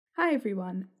Hi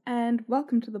everyone, and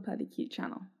welcome to the Bloody Cute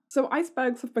channel. So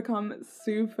icebergs have become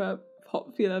super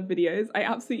popular videos. I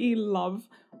absolutely love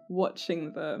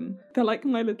watching them. They're like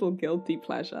my little guilty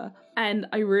pleasure. And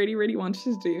I really wanted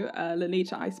to do a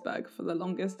Lolita iceberg for the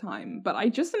longest time, but I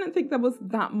just didn't think there was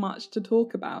that much to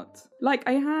talk about. Like,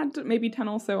 I had maybe 10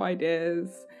 or so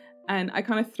ideas, and I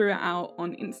kind of threw it out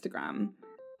on Instagram.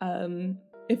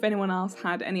 If anyone else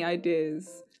had any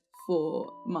ideas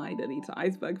for my Lolita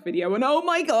iceberg video, and oh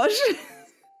my gosh,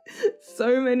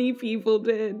 so many people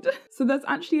did. So there's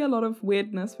actually a lot of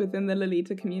weirdness within the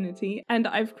Lolita community, and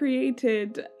I've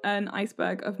created an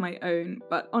iceberg of my own,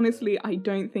 but honestly, I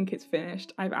don't think it's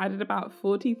finished. I've added about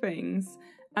 40 things,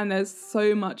 and there's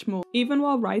so much more. Even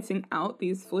while writing out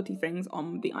these 40 things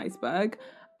on the iceberg,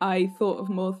 I thought of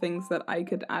more things that I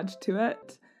could add to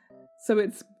it. So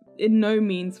it's in no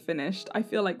means finished. I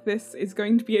feel like this is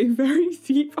going to be a very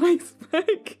deep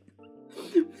iceberg.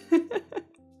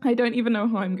 I don't even know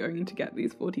how I'm going to get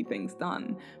these 40 things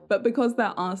done, but because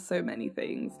there are so many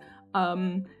things,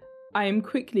 I am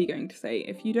quickly going to say,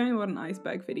 if you don't know what an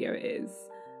iceberg video is,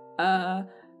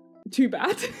 too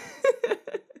bad.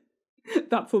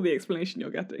 That's all the explanation you're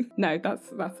getting. No,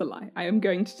 that's a lie. I am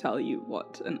going to tell you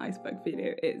what an iceberg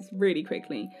video is really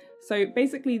quickly. So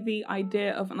basically the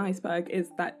idea of an iceberg is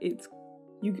that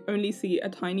you only see a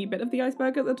tiny bit of the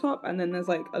iceberg at the top, and then there's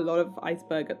like a lot of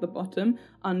iceberg at the bottom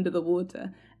under the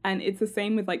water. And it's the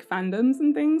same with like fandoms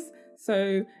and things.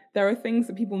 So there are things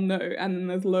that people know, and then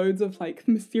there's loads of like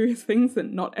mysterious things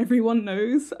that not everyone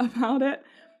knows about it.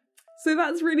 So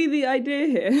that's really the idea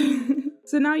here.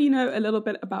 So now you know a little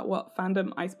bit about what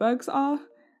fandom icebergs are.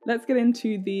 Let's get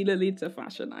into the Lolita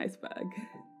fashion iceberg.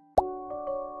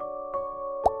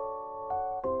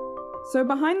 So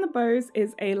behind the bows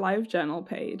is a live journal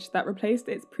page that replaced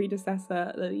its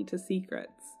predecessor, Lolita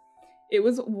Secrets. It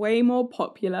was way more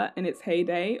popular in its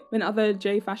heyday when other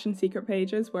J fashion secret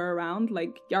pages were around,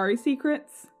 like Yari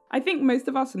Secrets. I think most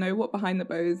of us know what behind the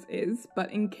bows is,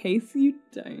 but in case you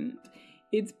don't,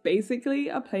 it's basically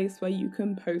a place where you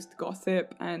can post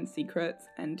gossip and secrets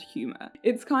and humor.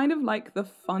 It's kind of like the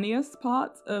funniest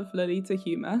parts of Lolita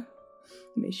humor,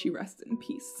 may she rest in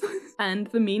peace, and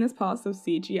the meanest parts of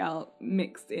CGL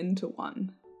mixed into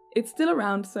one. It's still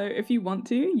around, so if you want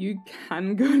to, you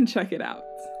can go and check it out.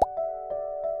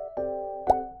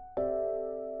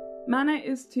 Mana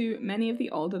is to many of the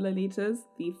older Lolitas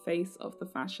the face of the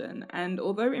fashion, and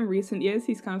although in recent years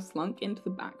he's kind of slunk into the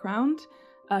background,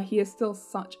 he is still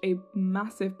such a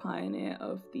massive pioneer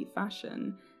of the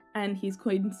fashion, and he's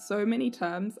coined so many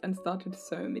terms and started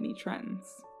so many trends.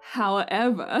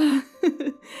 However,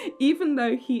 even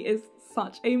though he is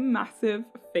such a massive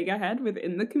figurehead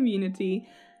within the community,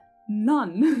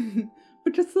 none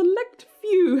but a select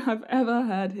few have ever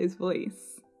heard his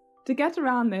voice. To get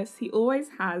around this, he always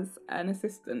has an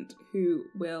assistant who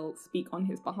will speak on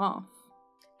his behalf.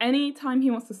 Anytime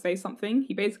he wants to say something,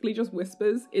 he basically just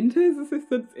whispers into his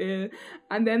assistant's ear,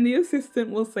 and then the assistant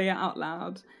will say it out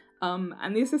loud.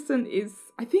 And the assistant is,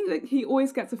 I think that he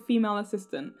always gets a female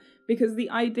assistant, because the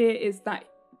idea is that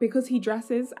because he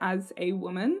dresses as a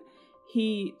woman,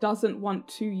 he doesn't want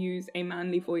to use a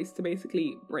manly voice to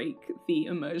basically break the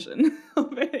immersion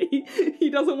of it. He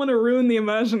doesn't want to ruin the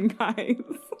immersion, guys.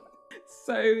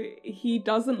 So he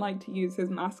doesn't like to use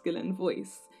his masculine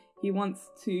voice. He wants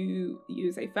to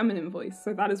use a feminine voice,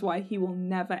 so that is why he will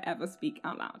never ever speak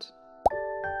out loud.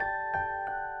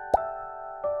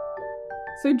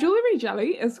 So Jewelry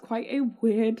Jelly is quite a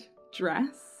weird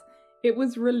dress. It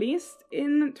was released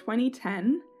in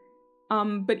 2010,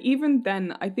 but even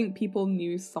then I think people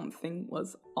knew something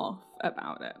was off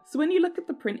about it. So when you look at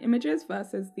the print images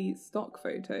versus the stock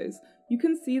photos, you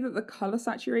can see that the color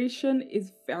saturation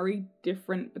is very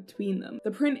different between them.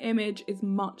 The print image is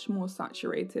much more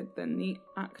saturated than the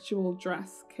actual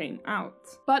dress came out.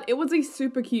 But it was a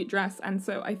super cute dress, and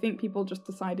so I think people just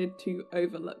decided to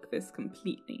overlook this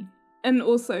completely. And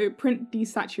also, print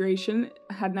desaturation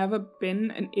had never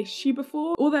been an issue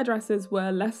before. All their dresses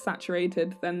were less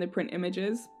saturated than the print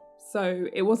images, so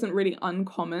it wasn't really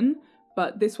uncommon.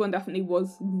 But this one definitely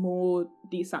was more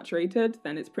desaturated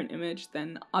than its print image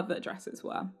than other dresses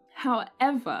were.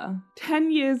 However,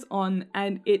 10 years on,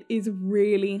 and it is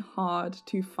really hard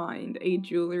to find a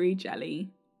jewelry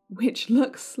jelly which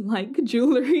looks like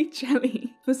jewelry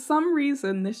jelly. For some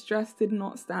reason, this dress did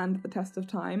not stand the test of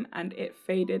time, and it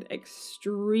faded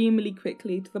extremely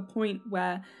quickly to the point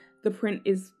where the print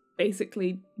is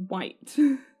basically white.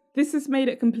 This has made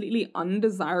it completely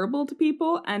undesirable to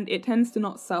people, and it tends to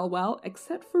not sell well,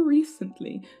 except for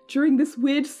recently, during this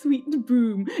weird sweet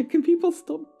boom. Can people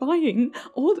stop buying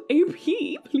old AP,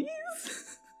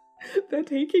 please? They're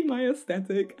taking my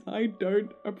aesthetic. I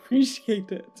don't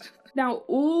appreciate it. Now,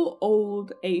 all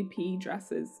old AP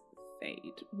dresses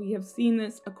fade. We have seen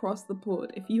this across the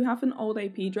board. If you have an old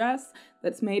AP dress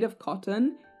that's made of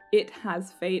cotton, it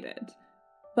has faded.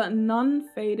 But none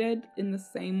faded in the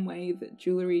same way that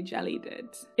Jewelry Jelly did.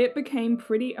 It became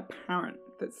pretty apparent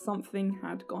that something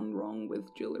had gone wrong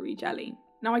with Jewelry Jelly.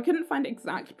 Now, I couldn't find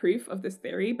exact proof of this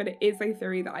theory, but it is a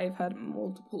theory that I have heard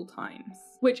multiple times,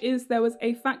 which is there was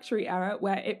a factory error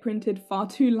where it printed far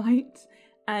too light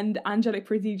and Angelic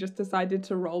Pretty just decided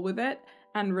to roll with it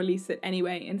and release it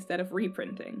anyway instead of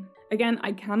reprinting. Again,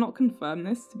 I cannot confirm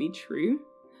this to be true,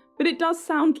 but it does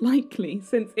sound likely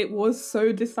since it was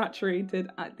so desaturated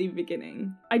at the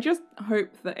beginning. I just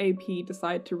hope that AP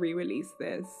decide to re-release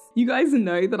this. You guys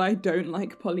know that I don't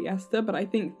like polyester, but I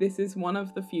think this is one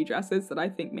of the few dresses that I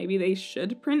think maybe they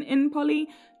should print in poly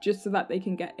just so that they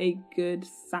can get a good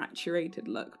saturated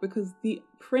look, because the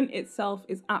print itself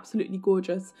is absolutely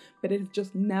gorgeous, but it's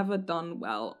just never done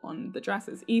well on the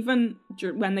dresses. Even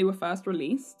when they were first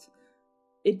released,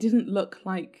 it didn't look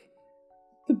like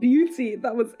the beauty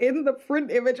that was in the print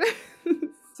images.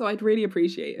 So I'd really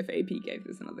appreciate if AP gave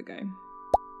this another go.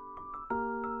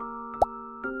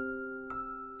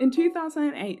 In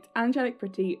 2008, Angelic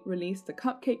Pretty released a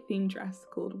cupcake themed dress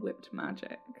called Whipped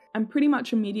Magic. And pretty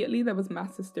much immediately there was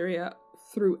mass hysteria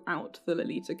throughout the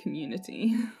Lolita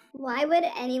community. Why would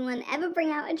anyone ever bring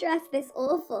out a dress this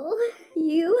awful?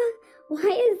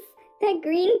 Why is there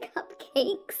green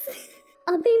cupcakes?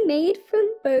 Are they made from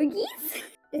bogies?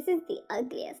 This is the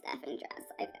ugliest effing dress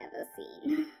I've ever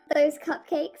seen. Those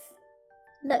cupcakes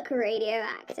look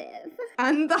radioactive.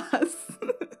 And thus,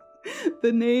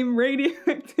 the name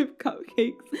Radioactive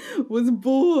Cupcakes was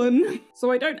born.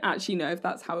 So I don't actually know if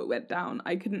that's how it went down.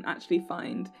 I couldn't actually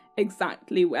find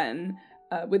exactly when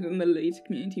within the Lolita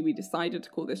community we decided to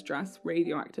call this dress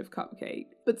Radioactive Cupcake.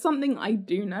 But something I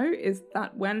do know is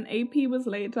that when AP was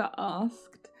later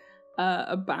asked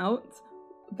about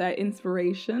their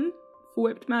inspiration for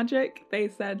Whipped Magic, they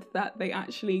said that they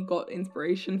actually got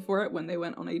inspiration for it when they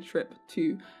went on a trip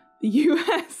to the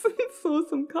US and saw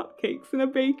some cupcakes in a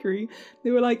bakery.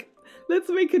 They were like, let's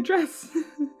make a dress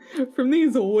from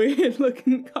these weird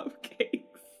looking cupcakes.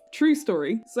 True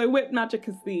story. So Whipped Magic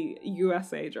is the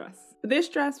USA dress. This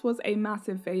dress was a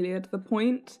massive failure to the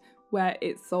point where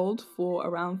it sold for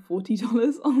around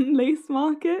 $40 on Lace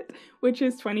Market, which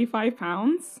is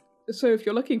 £25. So if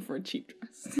you're looking for a cheap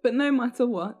dress. But no matter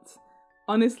what,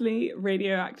 honestly,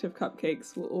 Radioactive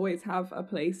Cupcakes will always have a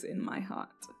place in my heart.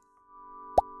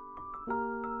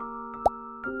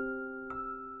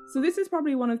 So this is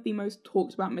probably one of the most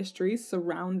talked about mysteries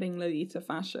surrounding Lolita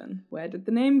fashion. Where did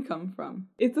the name come from?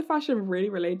 Is the fashion really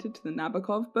related to the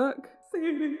Nabokov book? Say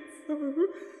it ain't so.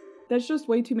 There's just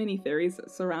way too many theories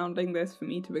surrounding this for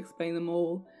me to explain them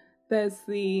all. There's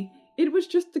the it was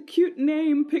just a cute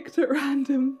name picked at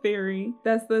random theory.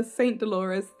 There's the Saint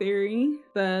Dolores theory,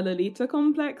 the Lolita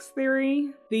complex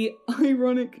theory, the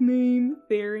ironic name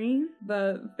theory,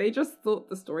 they just thought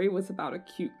the story was about a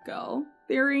cute girl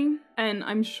theory, and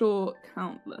I'm sure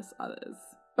countless others.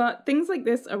 But things like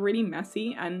this are really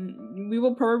messy, and we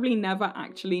will probably never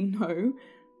actually know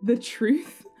the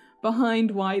truth behind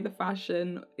why the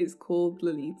fashion is called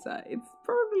Lolita. It's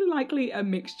probably likely a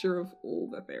mixture of all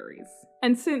the theories.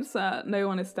 And since no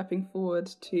one is stepping forward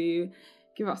to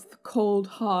give us the cold,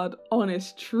 hard,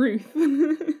 honest truth,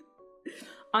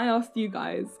 I asked you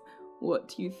guys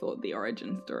what you thought the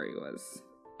origin story was.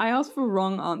 I asked for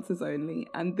wrong answers only,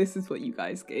 and this is what you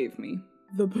guys gave me.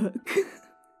 The book.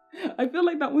 I feel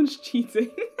like that one's cheating.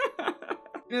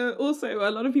 Also, a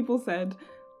lot of people said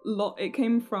it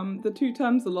came from the two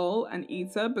terms lol and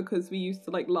eater, because we used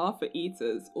to like laugh at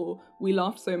eaters, or we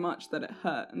laughed so much that it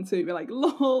hurt, and so we'd be like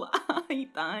lol, I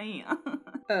die.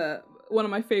 One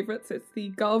of my favorites, it's the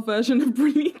girl version of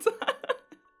Lolita.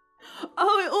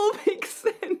 Oh, it all makes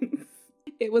sense.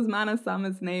 It was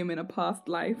Mana-sama's name in a past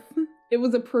life. It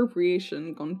was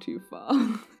appropriation gone too far.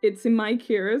 It's Imai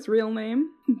Kira's real name.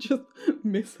 Just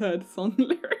misheard song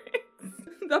lyrics.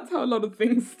 That's how a lot of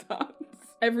things start.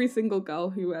 Every single girl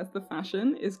who wears the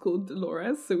fashion is called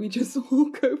Dolores, so we just all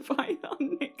go by our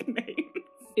nicknames.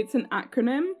 It's an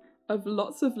acronym of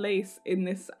lots of lace in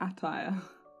this attire.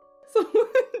 Someone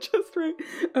just wrote,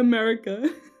 America.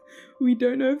 We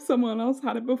don't know if someone else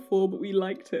had it before, but we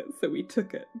liked it, so we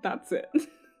took it. That's it.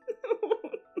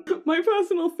 My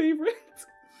personal favourite.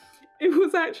 It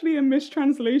was actually a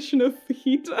mistranslation of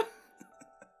fajita.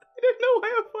 I don't know why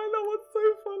I find that one so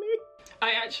funny.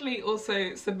 I actually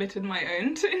also submitted my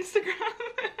own to Instagram.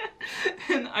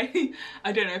 And I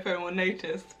don't know if anyone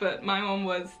noticed, but my one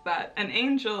was that an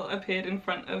angel appeared in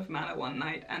front of Mana one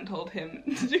night and told him,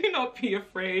 "Do not be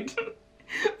afraid."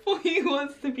 For he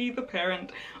was to be the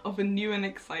parent of a new and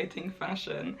exciting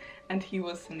fashion, and he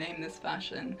was to name this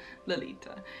fashion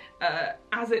Lolita.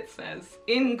 As it says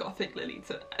in Gothic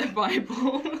Lolita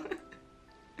Bible,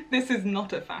 this is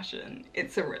not a fashion,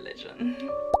 it's a religion.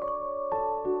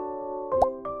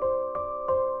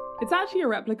 It's actually a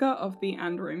replica of the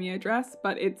And Romeo dress,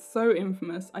 but it's so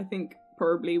infamous, I think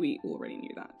probably we already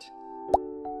knew that.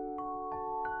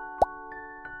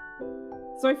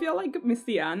 So I feel like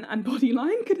Misty Ann and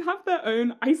Bodyline could have their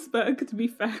own Iceberg, to be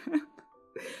fair.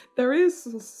 There is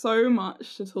so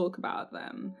much to talk about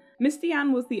them. Misty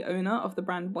Ann was the owner of the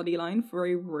brand Bodyline for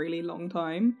a really long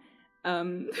time.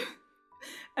 And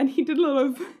he did a lot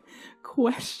of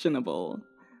questionable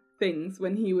things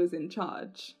when he was in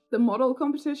charge. The model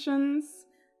competitions,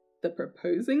 the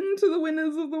proposing to the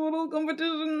winners of the model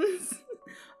competitions,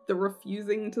 the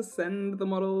refusing to send the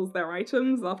models their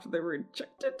items after they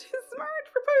rejected his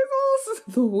marriage proposals,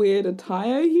 the weird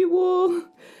attire he wore,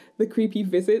 the creepy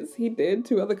visits he did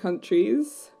to other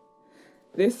countries,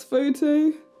 this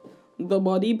photo, the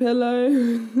body pillow,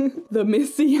 the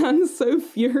Missy Ann So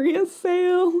Furious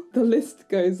sale. The list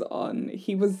goes on.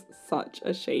 He was such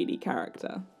a shady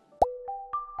character.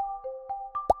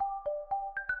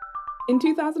 In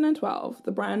 2012,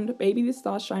 the brand Baby the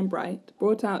Stars Shine Bright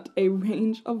brought out a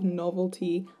range of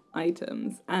novelty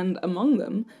items, and among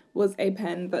them was a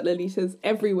pen that Lolitas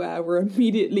everywhere were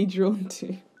immediately drawn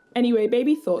to. Anyway,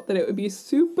 Baby thought that it would be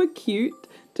super cute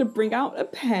to bring out a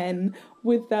pen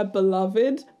with their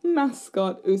beloved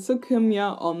mascot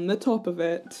Usukunya on the top of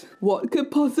it. What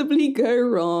could possibly go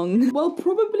wrong? Well,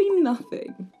 probably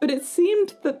nothing. But it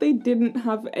seemed that they didn't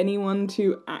have anyone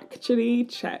to actually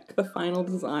check the final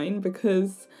design,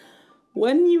 because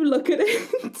when you look at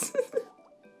it,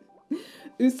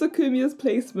 Usukumya's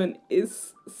placement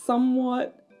is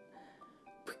somewhat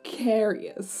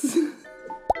precarious.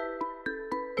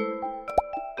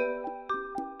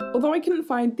 Although I couldn't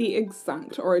find the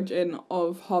exact origin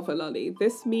of Hoverlolly,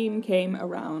 this meme came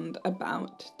around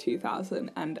about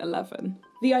 2011.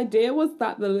 The idea was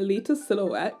that the Lolita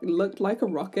silhouette looked like a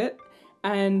rocket,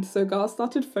 and so girls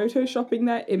started photoshopping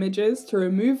their images to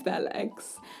remove their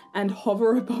legs and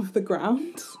hover above the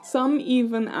ground. Some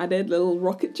even added little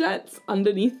rocket jets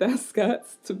underneath their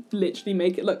skirts to literally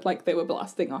make it look like they were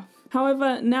blasting off.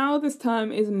 However, now this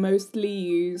term is mostly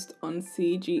used on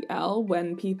CGL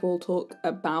when people talk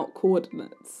about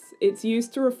coordinates. It's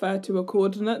used to refer to a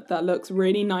coordinate that looks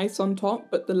really nice on top,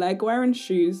 but the legwear and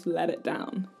shoes let it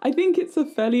down. I think it's a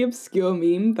fairly obscure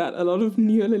meme that a lot of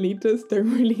new Lolitas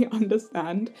don't really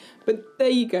understand, but there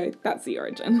you go, that's the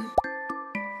origin.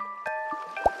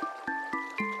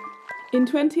 In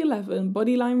 2011,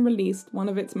 Bodyline released one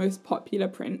of its most popular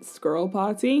prints, Squirrel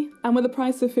Party, and with a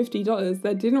price of $50,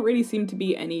 there didn't really seem to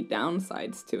be any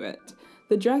downsides to it.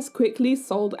 The dress quickly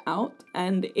sold out,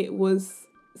 and it was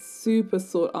super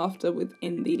sought after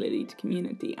within the Lolita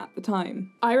community at the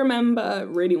time. I remember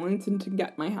really wanting to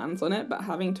get my hands on it, but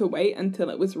having to wait until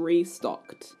it was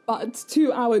restocked. But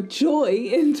to our joy,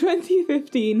 in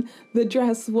 2015, the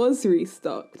dress was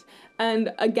restocked.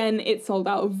 And again, it sold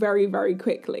out very, very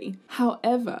quickly.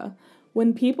 However,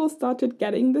 when people started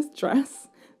getting this dress,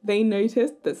 they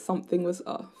noticed that something was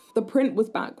off. The print was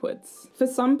backwards. For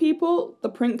some people, the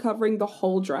print covering the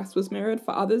whole dress was mirrored.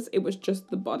 For others, it was just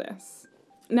the bodice.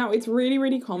 Now, it's really,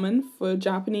 really common for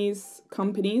Japanese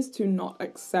companies to not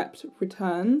accept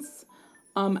returns.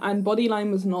 And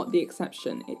Bodyline was not the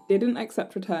exception. It didn't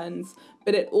accept returns,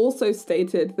 but it also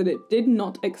stated that it did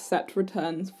not accept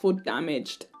returns for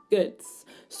damaged goods,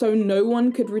 so no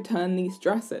one could return these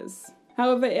dresses.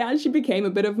 However, it actually became a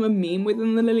bit of a meme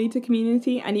within the Lolita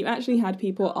community, and you actually had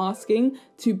people asking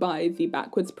to buy the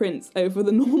backwards prints over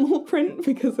the normal print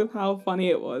because of how funny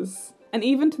it was. And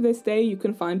even to this day, you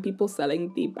can find people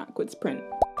selling the backwards print.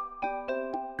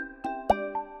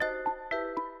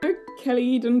 Kelly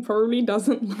Eden probably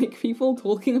doesn't like people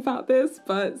talking about this,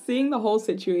 but seeing the whole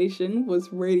situation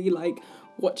was really like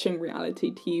watching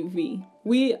reality TV.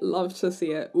 We loved to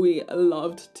see it, we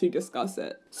loved to discuss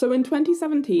it. So in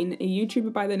 2017, a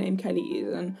YouTuber by the name Kelly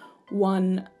Eden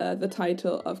won the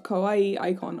title of Kawaii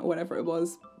Icon, or whatever it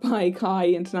was, by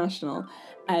Kawaii International,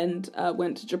 and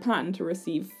went to Japan to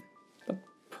receive the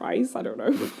prize. I don't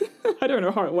know. I don't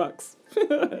know how it works.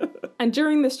 And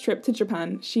during this trip to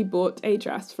Japan, she bought a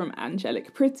dress from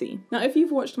Angelic Pretty. Now, if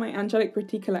you've watched my Angelic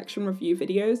Pretty collection review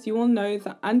videos, you will know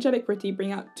that Angelic Pretty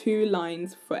bring out 2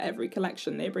 lines for every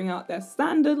collection. They bring out their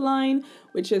standard line,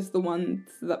 which is the ones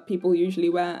that people usually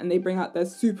wear, and they bring out their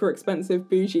super expensive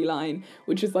bougie line,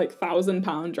 which is like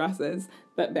 £1,000 dresses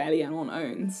that barely anyone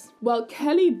owns. Well,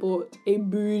 Kelly bought a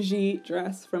bougie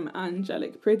dress from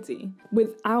Angelic Pretty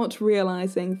without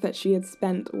realizing that she had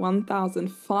spent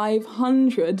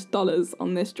 $1,500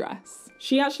 on this dress.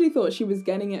 She actually thought she was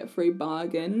getting it for a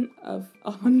bargain of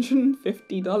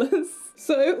 $150.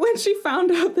 So when she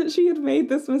found out that she had made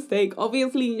this mistake,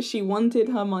 obviously she wanted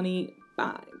her money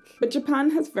back. But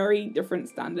Japan has very different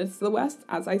standards to the West,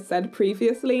 as I said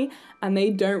previously, and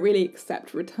they don't really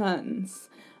accept returns.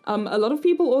 A lot of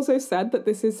people also said that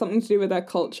this is something to do with their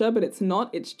culture, but it's not.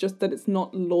 It's just that it's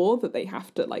not law that they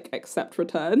have to, like, accept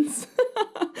returns.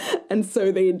 And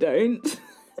so they don't,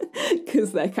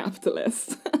 because they're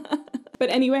capitalist. But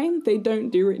anyway, they don't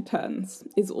do returns,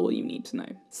 is all you need to know.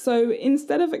 So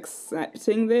instead of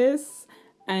accepting this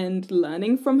and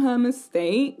learning from her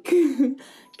mistake,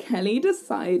 Kelly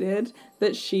decided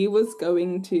that she was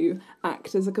going to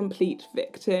act as a complete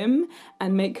victim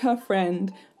and make her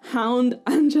friend hound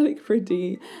Angelic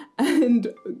Pretty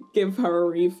and give her a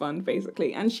refund,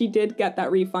 basically. And she did get that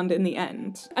refund in the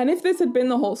end. And if this had been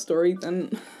the whole story,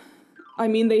 then I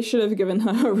mean, they should have given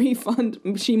her a refund.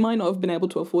 She might not have been able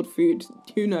to afford food,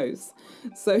 who knows.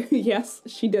 So yes,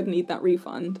 she did need that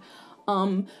refund.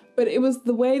 But it was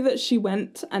the way that she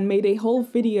went and made a whole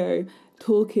video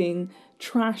talking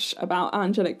trash about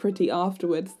Angelic Pretty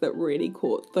afterwards that really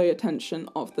caught the attention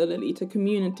of the Lolita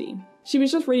community. She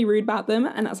was just really rude about them,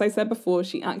 and as I said before,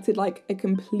 she acted like a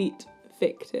complete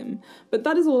victim. But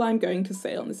that is all I'm going to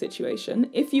say on the situation.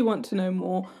 If you want to know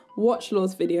more, watch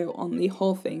Law's video on the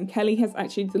whole thing. Kelly has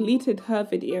actually deleted her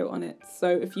video on it, so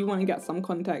if you want to get some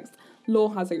context, Law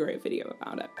has a great video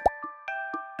about it.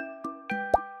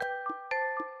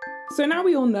 So now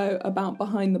we all know about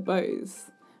Behind the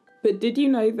Bows, but did you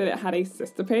know that it had a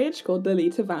sister page called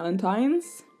Lolita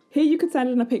Valentines? Here you could send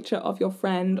in a picture of your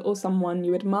friend or someone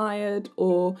you admired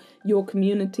or your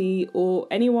community or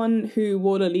anyone who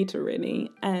wore Lolita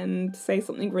really and say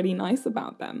something really nice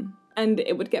about them. And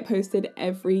it would get posted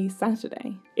every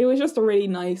Saturday. It was just a really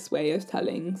nice way of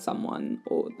telling someone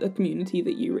or the community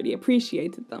that you really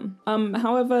appreciated them.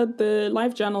 However, the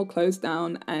live journal closed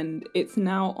down and it's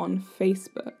now on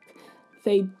Facebook.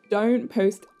 They don't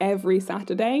post every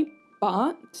Saturday,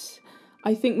 but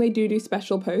I think they do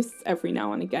special posts every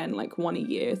now and again, like one a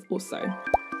year or so.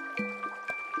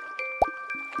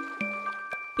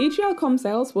 EGL.com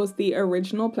Sales was the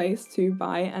original place to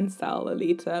buy and sell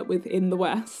Lolita within the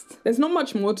West. There's not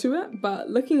much more to it, but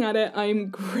looking at it, I'm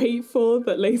grateful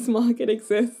that Lace Market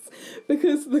exists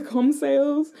because the com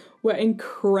sales were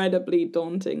incredibly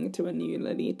daunting to a new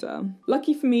Lolita.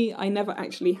 Lucky for me, I never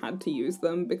actually had to use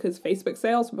them because Facebook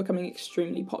sales were becoming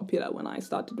extremely popular when I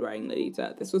started wearing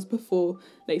Lolita. This was before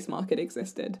Lace Market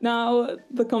existed. Now,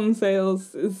 the com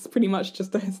sales is pretty much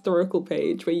just a historical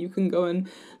page where you can go and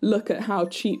look at how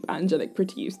cheap Angelic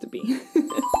Pretty used to be.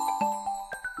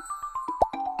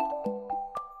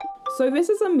 So this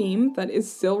is a meme that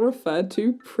is still referred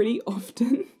to pretty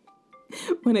often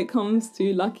when it comes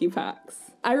to lucky packs.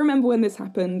 I remember when this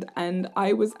happened and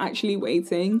I was actually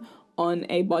waiting on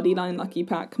a Bodyline lucky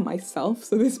pack myself,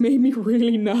 so this made me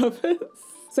really nervous.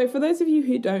 So for those of you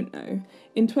who don't know,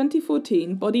 in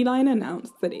 2014, Bodyline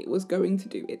announced that it was going to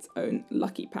do its own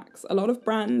lucky packs. A lot of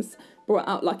brands brought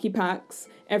out lucky packs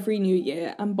every new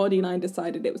year and Bodyline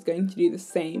decided it was going to do the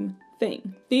same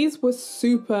thing. These were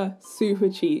super, super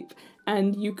cheap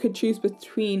and you could choose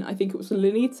between, I think it was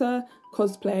Lolita,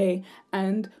 cosplay,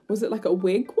 and was it like a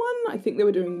wig one? I think they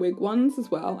were doing wig ones as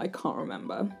well, I can't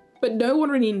remember. But no one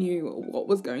really knew what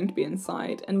was going to be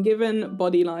inside, and given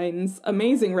Bodyline's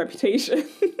amazing reputation,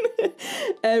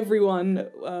 everyone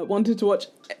wanted to watch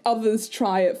others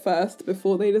try it first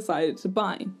before they decided to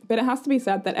buy. But it has to be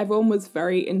said that everyone was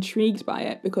very intrigued by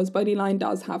it because Bodyline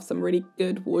does have some really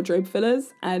good wardrobe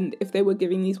fillers, and if they were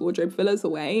giving these wardrobe fillers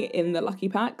away in the lucky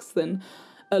packs, then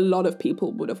a lot of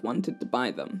people would have wanted to buy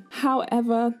them.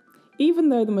 However, even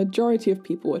though the majority of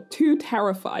people were too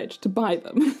terrified to buy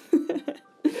them,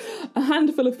 a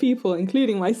handful of people,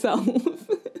 including myself,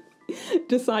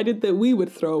 decided that we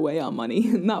would throw away our money,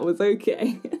 and that was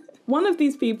okay. One of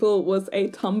these people was a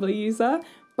Tumblr user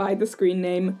by the screen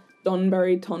name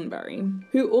Donberry Tonberry,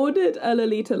 who ordered a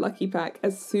Lolita lucky pack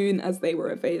as soon as they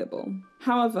were available.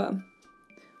 However,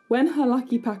 when her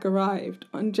lucky pack arrived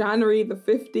on January the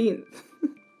 15th,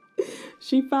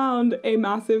 she found a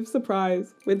massive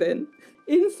surprise within.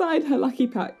 Inside her lucky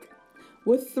pack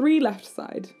were 3 left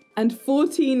side and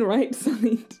 14 right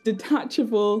side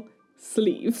detachable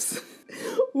sleeves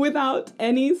without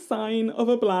any sign of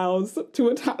a blouse to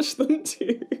attach them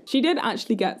to. She did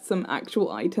actually get some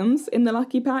actual items in the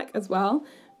lucky pack as well,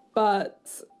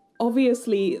 but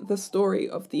obviously the story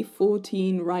of the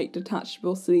 14 right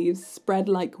detachable sleeves spread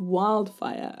like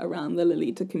wildfire around the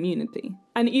Lolita community.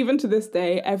 And even to this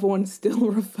day, everyone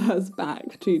still refers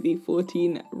back to the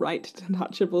 14 right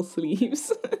detachable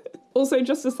sleeves. Also,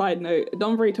 just a side note,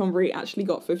 Donbury Tombury actually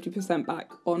got 50%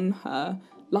 back on her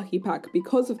lucky pack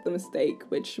because of the mistake,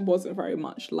 which wasn't very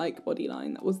much like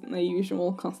Bodyline. That wasn't their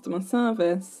usual customer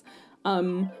service.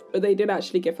 But they did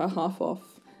actually give her half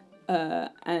off.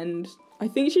 And I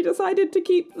think she decided to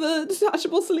keep the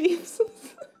detachable sleeves.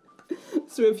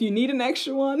 So if you need an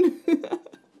extra one,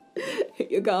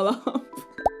 hit your girl up.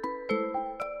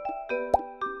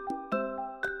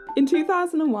 In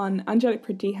 2001, Angelic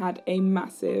Pretty had a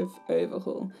massive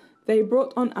overhaul. They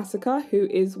brought on Asuka, who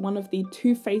is one of the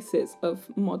 2 faces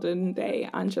of modern day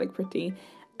Angelic Pretty,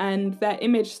 and their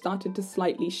image started to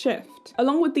slightly shift.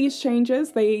 Along with these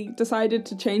changes, they decided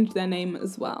to change their name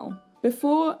as well.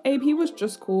 Before, AP was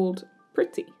just called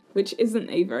Pretty, which isn't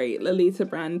a very Lolita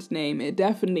brand name. It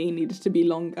definitely needed to be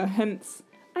longer, hence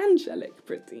Angelic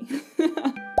Pretty.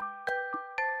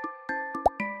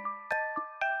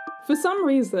 For some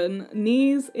reason,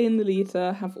 knees in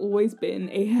Lolita have always been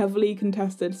a heavily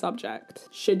contested subject.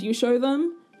 Should you show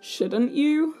them? Shouldn't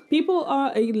you? People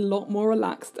are a lot more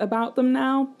relaxed about them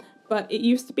now, but it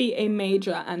used to be a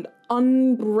major and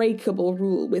unbreakable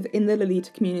rule within the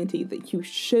Lolita community that you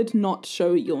should not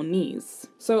show your knees.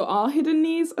 So are hidden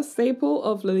knees a staple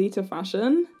of Lolita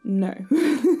fashion? No,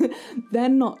 they're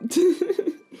not.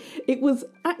 It was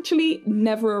actually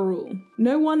never a rule.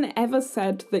 No one ever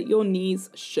said that your knees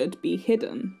should be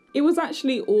hidden. It was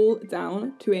actually all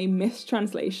down to a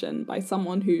mistranslation by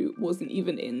someone who wasn't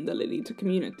even in the Lolita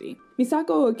community.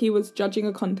 Misako Oki was judging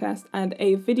a contest and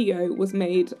a video was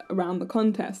made around the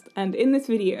contest, and in this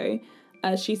video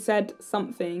she said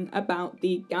something about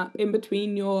the gap in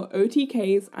between your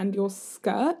OTKs and your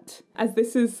skirt, as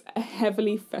this is a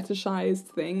heavily fetishized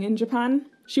thing in Japan.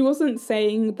 She wasn't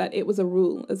saying that it was a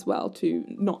rule as well to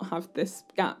not have this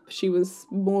gap. She was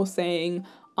more saying,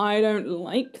 I don't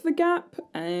like the gap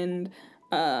and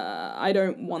I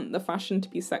don't want the fashion to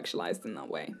be sexualized in that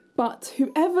way. But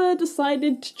whoever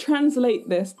decided to translate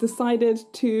this decided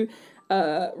to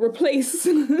replace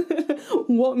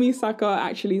what Misako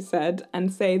actually said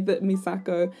and say that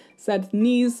Misako said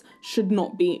knees should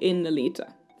not be in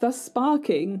Lolita, thus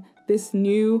sparking this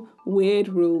new weird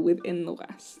rule within the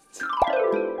West.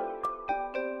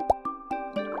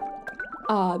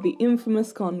 Ah, the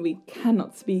infamous con we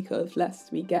cannot speak of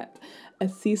lest we get a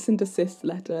cease and desist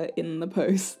letter in the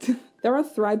post. There are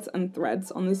threads and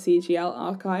threads on the CGL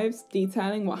archives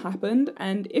detailing what happened,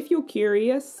 and if you're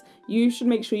curious, you should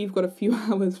make sure you've got a few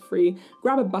hours free,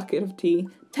 grab a bucket of tea,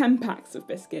 10 packs of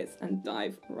biscuits, and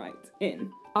dive right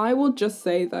in. I will just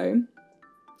say though,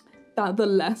 that the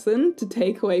lesson to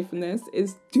take away from this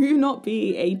is do not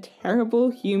be a terrible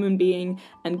human being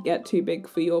and get too big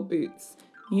for your boots.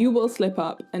 You will slip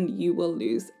up and you will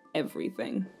lose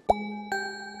everything.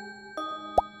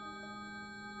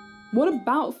 What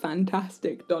about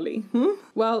Fantastic Dolly?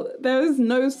 Well, there is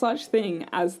no such thing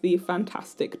as the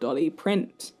Fantastic Dolly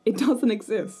print. It doesn't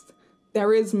exist.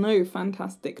 There is no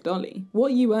Fantastic Dolly.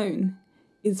 What you own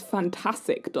is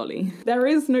Fantastic Dolly. There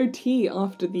is no T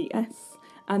after the S.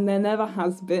 And there never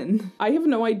has been. I have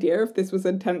no idea if this was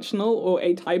intentional or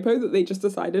a typo that they just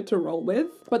decided to roll with,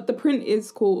 but the print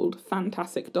is called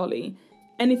Fantastic Dolly.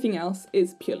 Anything else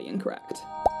is purely incorrect.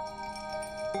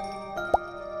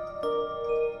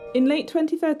 In late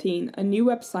 2013, a new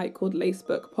website called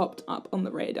Lacebook popped up on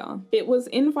the radar. It was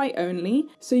invite only,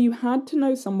 so you had to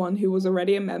know someone who was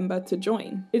already a member to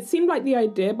join. It seemed like the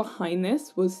idea behind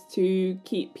this was to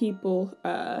keep people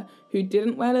who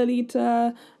didn't wear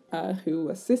Lolita, who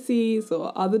were sissies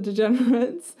or other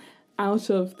degenerates, out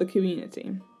of the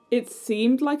community. It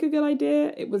seemed like a good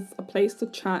idea. It was a place to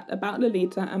chat about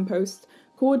Lolita and post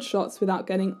cord shots without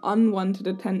getting unwanted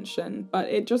attention, but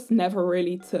it just never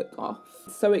really took off.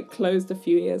 So it closed a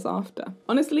few years after.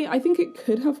 Honestly, I think it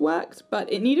could have worked,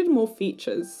 but it needed more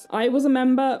features. I was a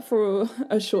member for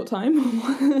a short time,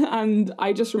 and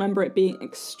I just remember it being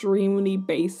extremely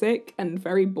basic and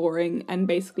very boring, and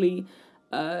basically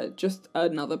just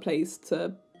another place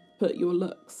to put your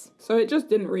looks. So it just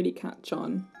didn't really catch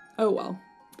on. Oh well.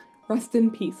 Rest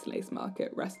in peace, Lace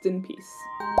Market. Rest in peace.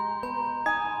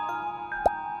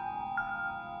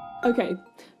 Okay,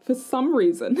 for some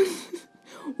reason,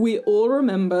 we all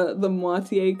remember the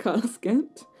Moitié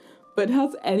casket, but But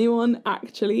has anyone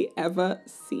actually ever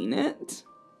seen it?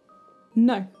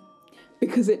 No,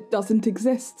 because it doesn't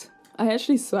exist. I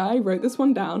actually swear I wrote this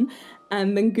one down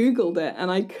and then Googled it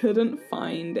and I couldn't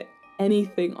find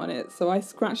anything on it. So I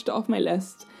scratched it off my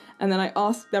list and then I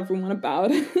asked everyone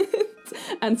about it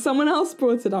and someone else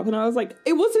brought it up and I was like,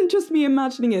 it wasn't just me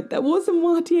imagining it. There was a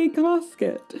moitié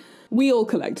casket. We all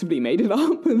collectively made it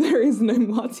up, but there is no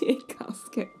moitié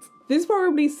casket. This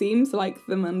probably seems like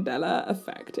the Mandela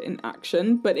effect in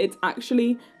action, but it's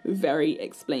actually very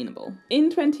explainable. In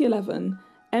 2011,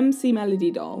 MC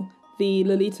Melody Doll, the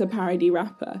Lolita parody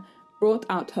rapper, brought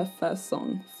out her first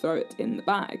song, Throw It in the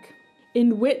Bag,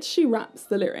 in which she raps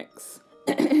the lyrics.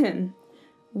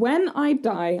 When I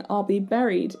die, I'll be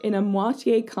buried in a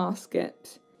moitié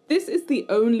casket. This is the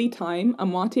only time a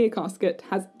moitié casket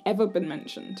has ever been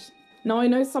mentioned. Now, I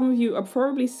know some of you are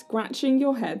probably scratching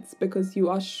your heads because you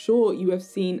are sure you have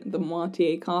seen the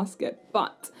moitié casket,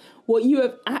 but what you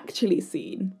have actually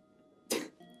seen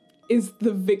is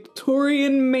the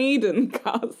Victorian maiden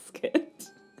casket.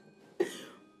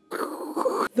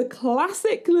 The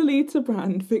classic Lolita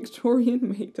brand Victorian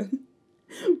maiden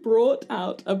brought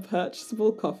out a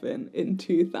purchasable coffin in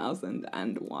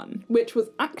 2001, which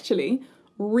was actually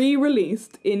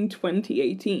re-released in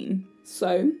 2018.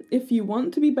 So, if you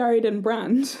want to be buried in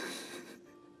brand,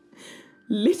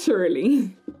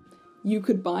 literally, you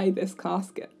could buy this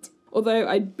casket. Although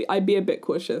I'd be a bit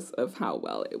cautious of how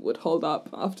well it would hold up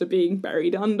after being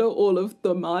buried under all of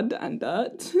the mud and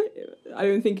dirt. I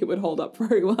don't think it would hold up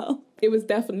very well. It was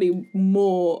definitely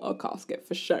more a casket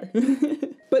for show.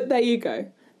 But there you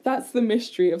go. That's the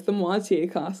mystery of the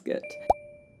moitié casket.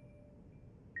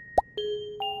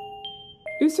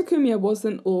 Usakumiya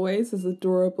wasn't always as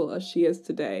adorable as she is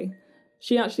today.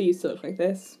 She actually used to look like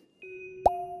this.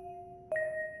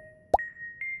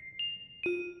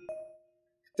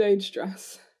 Stage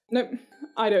dress. Nope,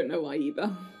 I don't know why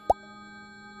either.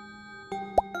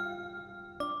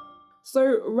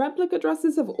 So replica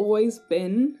dresses have always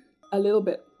been a little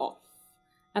bit off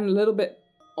and a little bit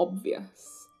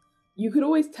obvious. You could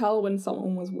always tell when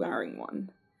someone was wearing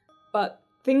one, but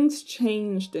things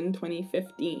changed in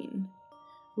 2015.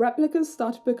 Replicas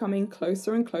started becoming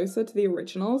closer and closer to the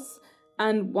originals,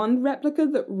 and one replica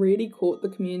that really caught the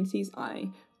community's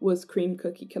eye was Cream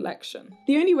Cookie Collection.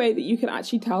 The only way that you could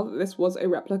actually tell that this was a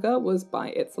replica was by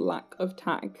its lack of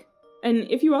tag. And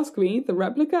if you ask me, the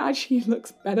replica actually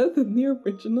looks better than the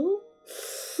original.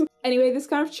 Anyway, this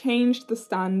kind of changed the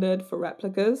standard for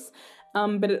replicas,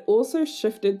 but it also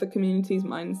shifted the community's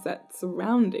mindset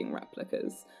surrounding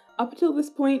replicas. Up until this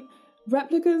point,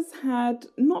 replicas had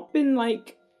not been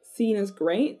seen as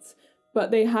great,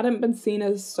 but they hadn't been seen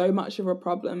as so much of a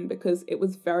problem because it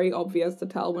was very obvious to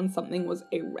tell when something was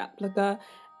a replica,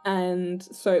 and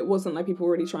so it wasn't like people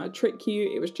were really trying to trick you,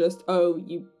 it was just, oh,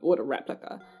 you bought a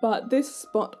replica. But this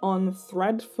spot on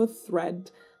thread for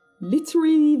thread,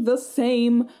 literally the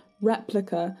same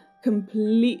replica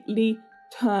completely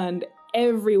turned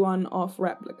everyone off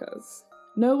replicas.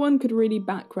 No one could really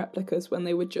back replicas when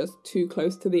they were just too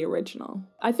close to the original.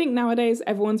 I think nowadays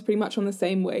everyone's pretty much on the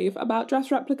same wave about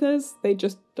dress replicas, they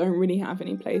just don't really have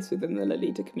any place within the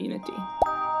Lolita community.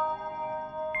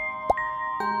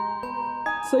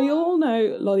 So you all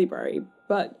know Lolliberry,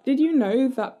 but did you know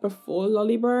that before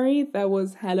Lolliberry there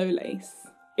was Hello Lace?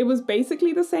 It was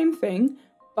basically the same thing,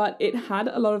 but it had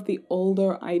a lot of the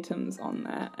older items on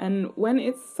there, and when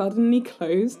it suddenly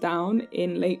closed down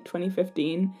in late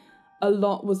 2015, a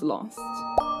lot was lost.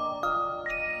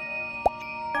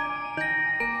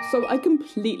 So I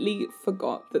completely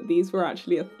forgot that these were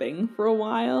actually a thing for a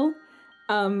while,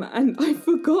 and I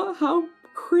forgot how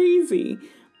crazy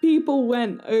people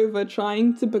went over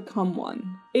trying to become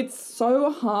one. It's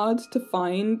so hard to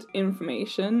find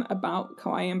information about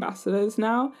kawaii ambassadors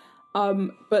now,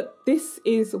 but this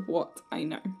is what I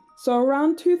know. So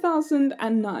around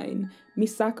 2009,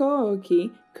 Misako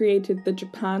Aoki created the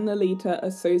Japan Lolita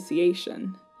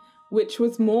Association, which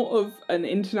was more of an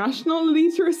international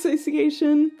Lolita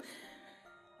association.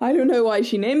 I don't know why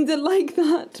she named it like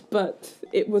that, but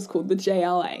it was called the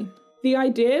JLA. The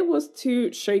idea was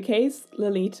to showcase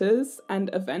Lolitas and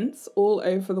events all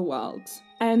over the world.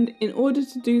 And in order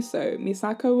to do so,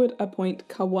 Misako would appoint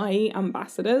kawaii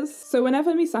ambassadors. So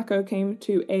whenever Misako came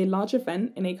to a large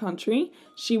event in a country,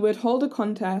 she would hold a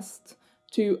contest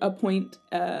to appoint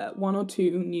 1 or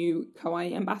 2 new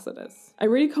kawaii ambassadors. I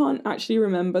really can't actually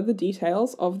remember the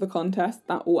details of the contest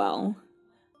that well.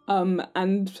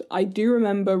 And I do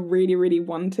remember really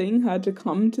wanting her to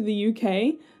come to the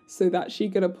UK so that she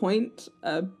could appoint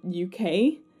a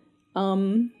UK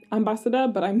ambassador,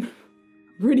 but I'm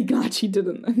really glad she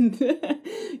didn't, and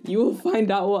you will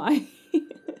find out why.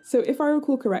 So if I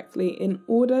recall correctly, in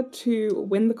order to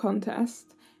win the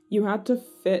contest, you had to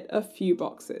fit a few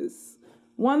boxes.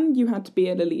 1, you had to be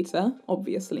a Lolita,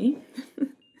 obviously.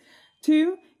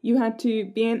 2, you had to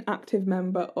be an active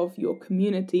member of your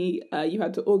community. You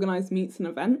had to organise meets and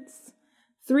events.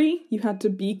 3, you had to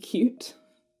be cute.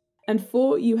 And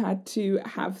 4, you had to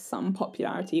have some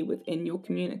popularity within your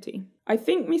community. I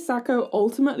think Misako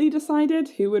ultimately decided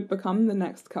who would become the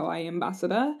next kawaii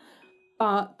ambassador,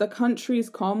 but the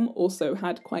country's comm also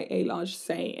had quite a large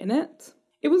say in it.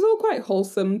 It was all quite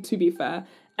wholesome, to be fair,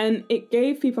 and it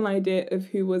gave people an idea of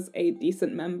who was a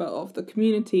decent member of the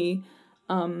community.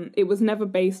 It was never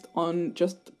based on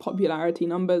just popularity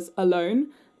numbers alone,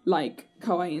 like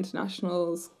Kawaii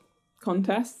International's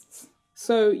contests.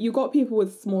 So you got people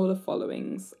with smaller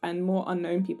followings and more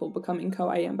unknown people becoming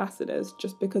kawaii ambassadors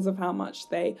just because of how much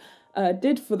they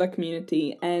did for the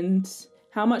community and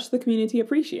how much the community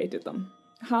appreciated them.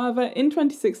 However, in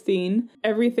 2016,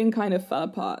 everything kind of fell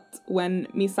apart when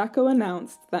Misako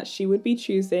announced that she would be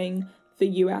choosing the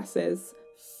US's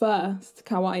first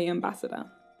kawaii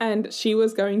ambassador. And she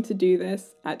was going to do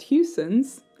this at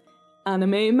Houston's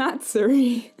Anime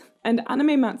Matsuri. And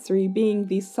Anime Matsuri, being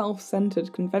the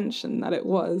self-centered convention that it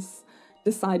was,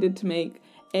 decided to make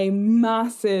a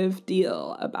massive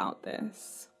deal about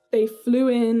this. They flew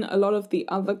in a lot of the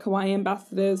other kawaii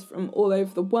ambassadors from all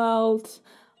over the world,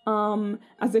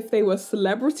 as if they were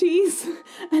celebrities,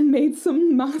 and made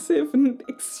some massive and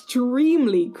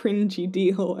extremely cringy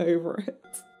deal over it.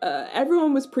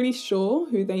 Everyone was pretty sure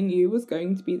who they knew was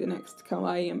going to be the next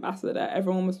kawaii ambassador.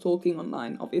 Everyone was talking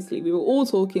online. Obviously, we were all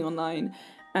talking online,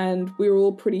 and we were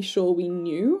all pretty sure we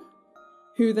knew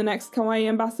who the next kawaii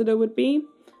ambassador would be.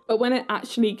 But when it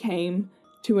actually came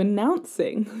to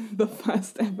announcing the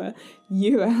first ever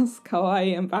US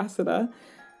kawaii ambassador,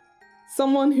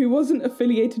 someone who wasn't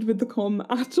affiliated with the comm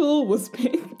at all was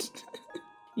picked.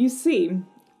 You see,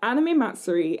 Anime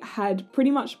Matsuri had pretty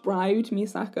much bribed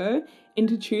Misako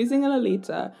into choosing a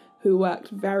Lolita who worked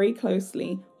very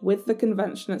closely with the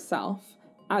convention itself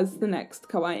as the next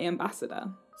kawaii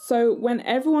ambassador. So when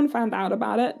everyone found out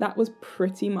about it, that was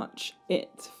pretty much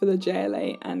it for the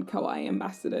JLA and kawaii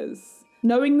ambassadors.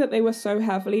 Knowing that they were so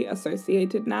heavily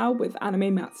associated now with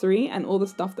Anime Matsuri and all the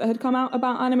stuff that had come out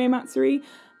about Anime Matsuri,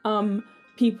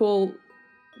 people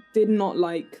did not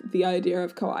like the idea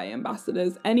of kawaii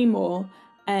ambassadors anymore.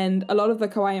 And a lot of the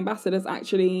kawaii ambassadors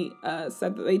actually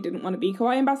said that they didn't want to be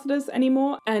kawaii ambassadors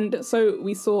anymore. And so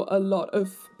we saw a lot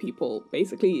of people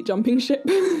basically jumping ship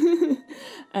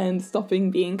and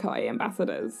stopping being kawaii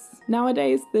ambassadors.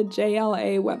 Nowadays, the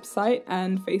JLA website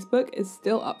and Facebook is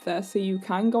still up there, so you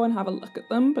can go and have a look at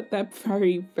them, but they're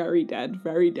very, very dead,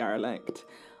 very derelict.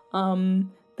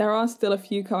 There are still a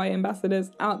few kawaii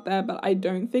ambassadors out there, but I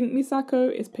don't think Misako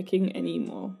is picking any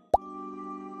more.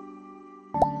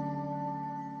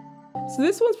 So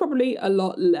this one's probably a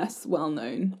lot less well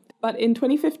known, but in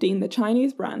 2015 the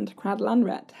Chinese brand Cradlan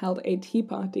Ret held a tea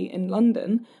party in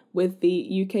London with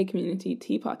the UK Community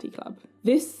Tea Party Club.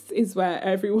 This is where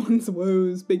everyone's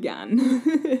woes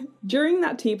began. During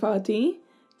that tea party,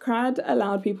 Crad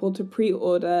allowed people to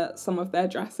pre-order some of their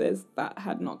dresses that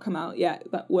had not come out yet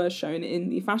that were shown in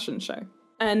the fashion show.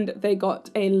 And they got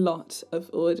a lot of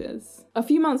orders. A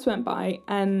few months went by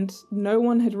and no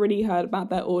one had really heard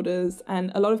about their orders,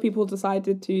 and a lot of people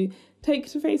decided to take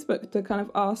to Facebook to kind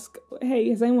of ask, hey,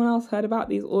 has anyone else heard about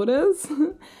these orders?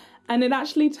 And it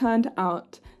actually turned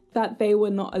out that they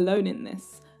were not alone in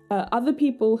this. Other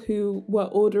people who were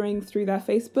ordering through their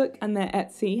Facebook and their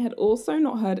Etsy had also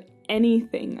not heard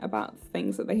anything about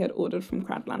things that they had ordered from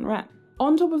Cradlan Ret.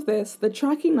 On top of this, the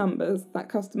tracking numbers that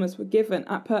customers were given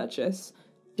at purchase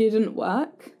didn't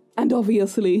work, and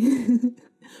obviously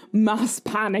mass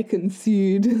panic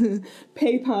ensued.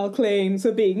 PayPal claims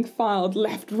were being filed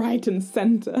left, right and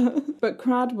centre. But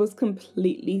Crad was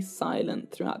completely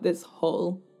silent throughout this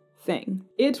whole thing.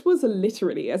 It was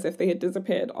literally as if they had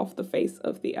disappeared off the face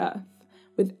of the earth,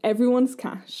 with everyone's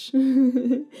cash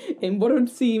in what had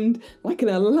seemed like an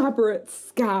elaborate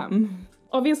scam.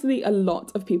 Obviously, a lot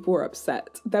of people were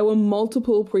upset. There were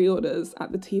multiple pre-orders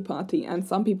at the tea party, and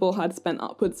some people had spent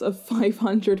upwards of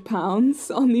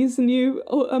 £500 on these new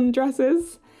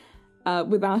dresses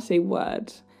without a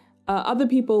word. Other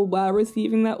people were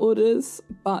receiving their orders,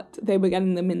 but they were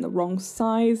getting them in the wrong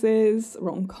sizes,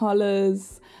 wrong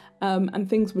colours, and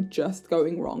things were just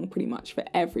going wrong pretty much for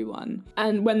everyone.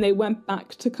 And when they went back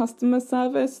to customer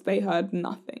service, they heard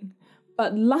nothing.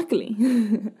 But luckily,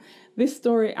 this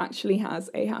story actually has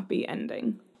a happy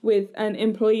ending, with an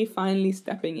employee finally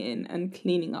stepping in and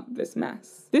cleaning up this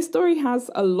mess. This story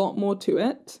has a lot more to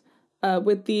it,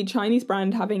 with the Chinese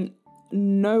brand having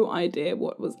no idea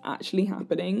what was actually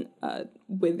happening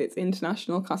with its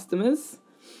international customers.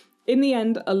 In the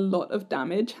end, a lot of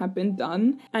damage had been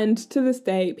done, and to this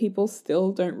day, people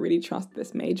still don't really trust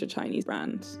this major Chinese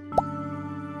brand.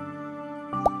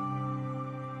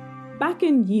 Back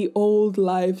in ye old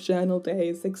live journal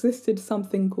days existed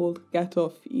something called Get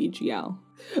Off EGL.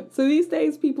 So these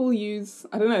days people use,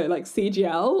 I don't know, like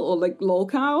CGL or like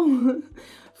lolcow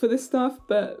for this stuff,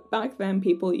 but back then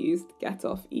people used Get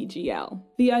Off EGL.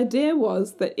 The idea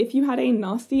was that if you had a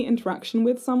nasty interaction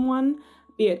with someone,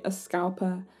 be it a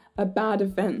scalper, a bad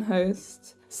event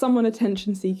host, someone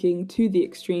attention-seeking to the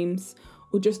extremes,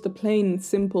 or just a plain,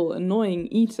 simple, annoying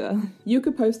eater, you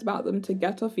could post about them to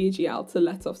Get Off EGL to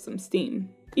let off some steam.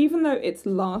 Even though its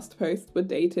last posts were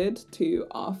dated to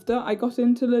after I got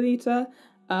into Lolita,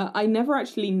 I never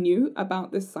actually knew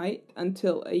about this site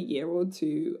until a year or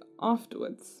two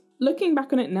afterwards. Looking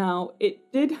back on it now,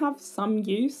 it did have some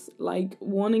use, like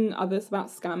warning others about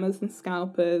scammers and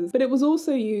scalpers, but it was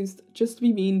also used just to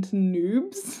be mean to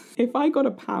noobs. If I got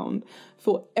 £1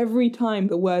 for every time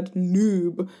the word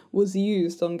noob was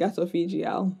used on Get Off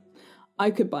EGL,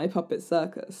 I could buy Puppet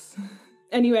Circus.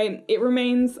 Anyway, it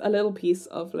remains a little piece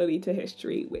of Lolita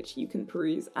history which you can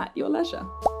peruse at your leisure.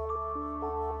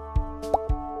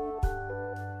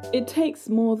 It takes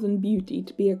more than beauty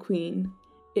to be a queen.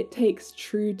 It takes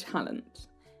true talent.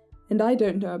 And I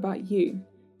don't know about you,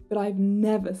 but I've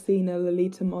never seen a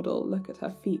Lolita model look at her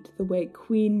feet the way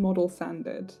Queen Model San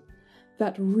did.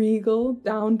 That regal,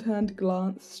 downturned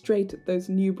glance straight at those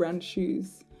new brand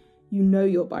shoes you know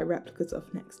you'll buy replicas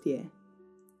of next year.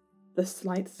 The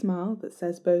slight smile that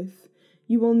says both,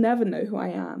 "You will never know who I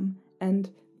am," and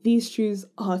 "These shoes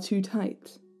are too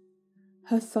tight."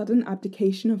 Her sudden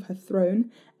abdication of her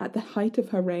throne at the height of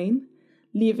her reign,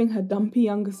 leaving her dumpy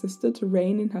younger sister to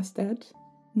reign in her stead.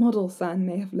 Model San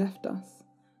may have left us,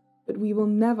 but we will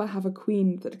never have a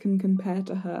queen that can compare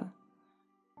to her.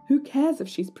 Who cares if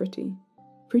she's pretty?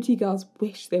 Pretty girls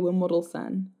wish they were Model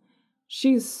San.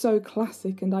 She is so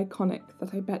classic and iconic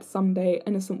that I bet someday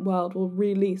Innocent World will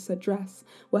release a dress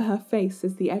where her face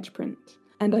is the edge print.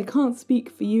 And I can't speak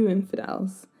for you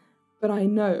infidels, but I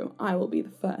know I will be the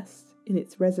first in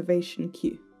its reservation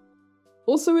queue.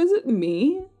 Also, is it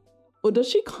me? Or does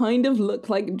she kind of look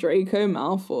like Draco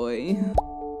Malfoy?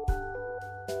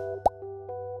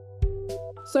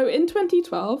 So in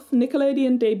 2012,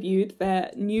 Nickelodeon debuted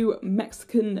their new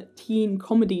Mexican teen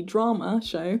comedy drama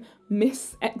show,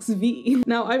 Miss XV.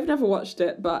 Now, I've never watched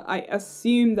it, but I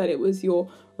assume that it was your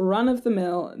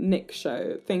run-of-the-mill Nick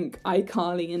show. Think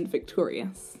iCarly and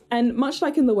Victorious. And much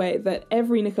like in the way that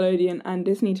every Nickelodeon and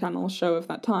Disney Channel show of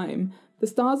that time, the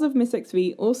stars of Miss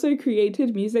XV also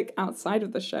created music outside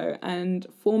of the show and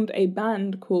formed a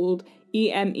band called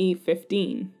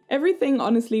EME15. Everything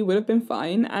honestly would have been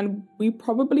fine, and we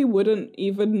probably wouldn't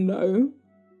even know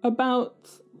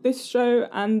about this show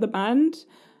and the band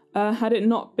had it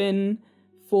not been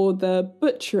for the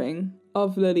butchering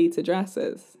of Lolita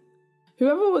dresses.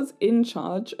 Whoever was in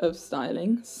charge of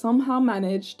styling somehow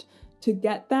managed to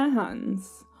get their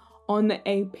hands on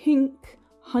a pink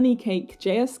honey cake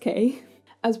JSK,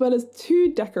 as well as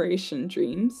 2 decoration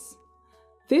dreams.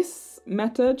 This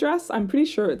meta dress, I'm pretty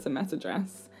sure it's a meta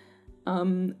dress,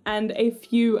 and a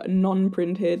few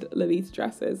non-printed Lolita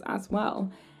dresses as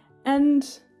well,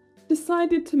 and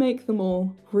decided to make them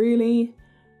all really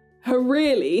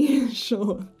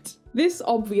short. This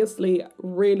obviously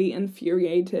really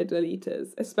infuriated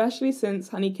Lolitas, especially since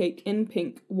honey cake in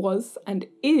pink was and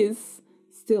is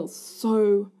still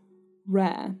so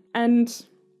rare. And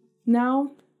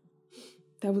now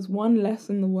there was one less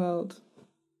in the world.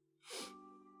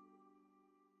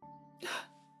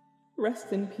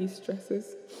 Rest in peace,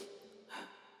 dresses.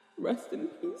 Rest in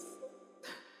peace.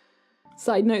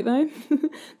 Side note though,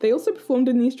 they also performed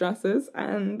in these dresses,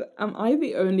 and am I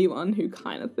the only one who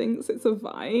kind of thinks it's a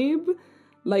vibe?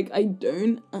 Like, I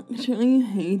don't actually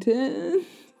hate it.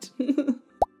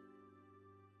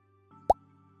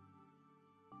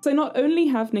 So not only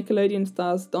have Nickelodeon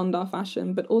stars donned our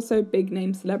fashion, but also big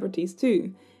name celebrities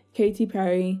too. Katy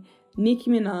Perry,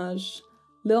 Nicki Minaj,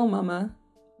 Lil Mama,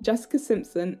 Jessica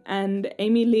Simpson, and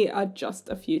Amy Lee are just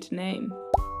a few to name.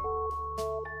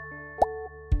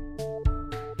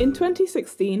 In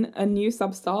 2016, a new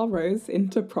substar rose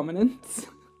into prominence.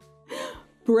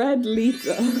 Bread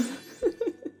Lita.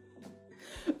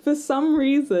 For some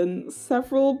reason,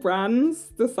 several brands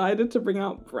decided to bring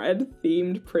out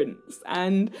bread-themed prints,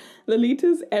 and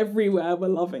Lolitas everywhere were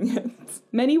loving it.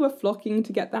 Many were flocking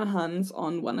to get their hands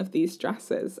on one of these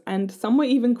dresses, and some were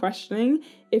even questioning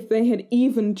if they had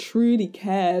even truly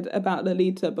cared about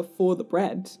Lolita before the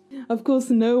bread. Of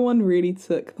course, no one really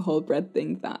took the whole bread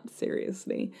thing that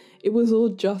seriously. It was all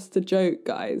just a joke,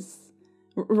 guys.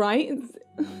 Right?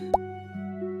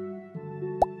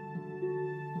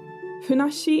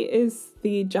 Funashi is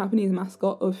the Japanese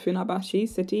mascot of Funabashi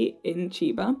City in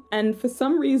Chiba, and for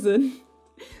some reason,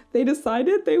 they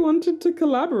decided they wanted to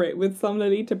collaborate with some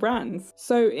Lolita brands.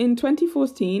 So in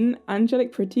 2014,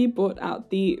 Angelic Pretty brought out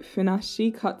the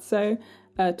Funashi Katso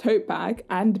tote bag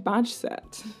and badge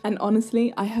set. And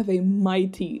honestly, I have a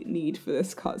mighty need for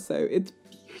this Katso. It's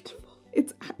beautiful.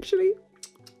 It's actually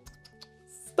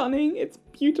stunning, it's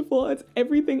beautiful, it's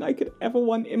everything I could ever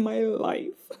want in my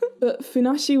life. But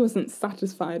Funashi wasn't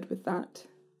satisfied with that.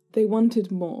 They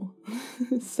wanted more.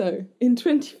 So, in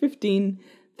 2015,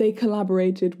 they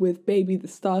collaborated with Baby the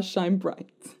Stars Shine Bright.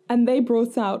 And they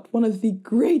brought out one of the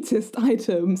greatest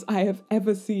items I have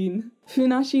ever seen.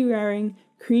 Funashi wearing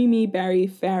Creamy Berry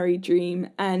Fairy Dream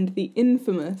and the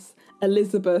infamous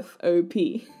Elizabeth OP.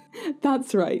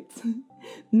 That's right.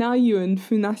 Now you and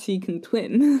Funashi can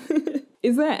twin.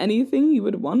 Is there anything you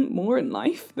would want more in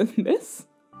life than this?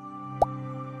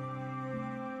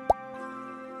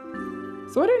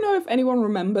 So I don't know if anyone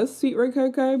remembers Sweet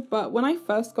Rococo, but when I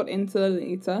first got into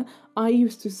Lolita, I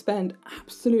used to spend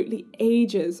absolutely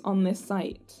ages on this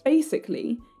site.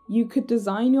 Basically, you could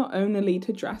design your own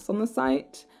Lolita dress on the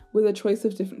site with a choice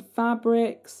of different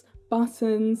fabrics,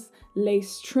 buttons,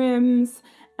 lace trims,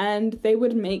 and they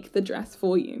would make the dress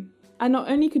for you. And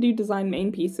not only could you design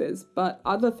main pieces, but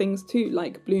other things too,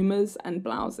 like bloomers and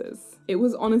blouses. It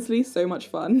was honestly so much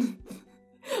fun.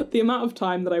 The amount of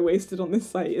time that I wasted on this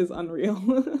site is unreal.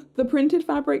 The printed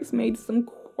fabrics made some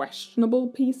questionable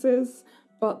pieces,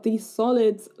 but the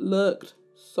solids looked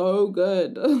so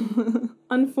good.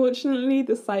 Unfortunately,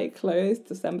 the site closed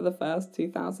December the 1st,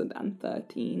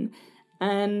 2013,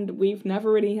 and we've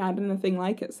never really had anything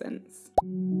like it since.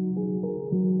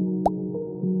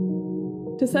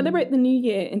 To celebrate the new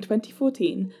year in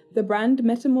 2014, the brand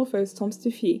Metamorphose Temps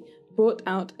de Fille brought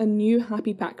out a new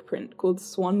Happy Pack print called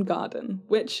Swan Garden,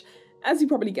 which, as you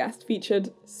probably guessed,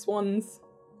 featured swans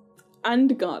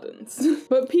and gardens.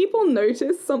 But people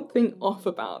noticed something off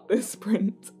about this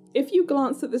print. If you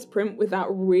glance at this print without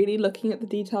really looking at the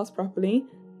details properly,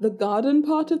 the garden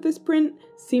part of this print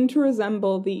seemed to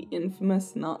resemble the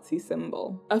infamous Nazi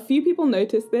symbol. A few people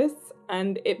noticed this,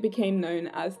 and it became known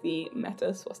as the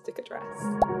Meta Swastika dress.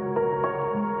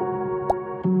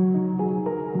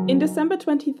 In December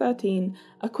 2013,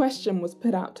 a question was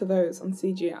put out to those on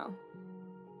CGL.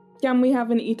 Can we have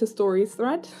an Ita Stories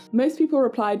thread? Most people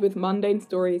replied with mundane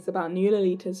stories about new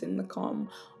Lolitas in the comm,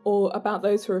 or about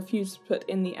those who refused to put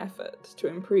in the effort to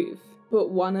improve. But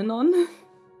One Anon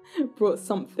brought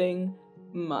something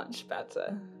much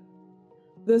better.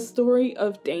 The story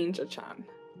of Danger Chan.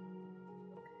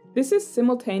 This is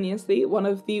simultaneously one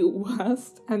of the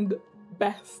worst and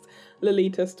best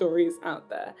Lolita stories out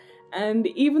there, and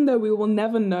even though we will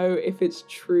never know if it's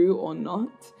true or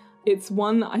not, it's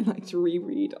one I like to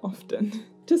reread often.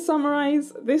 To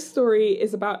summarize, this story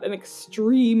is about an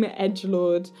extreme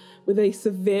edgelord with a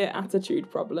severe attitude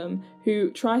problem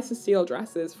who tries to steal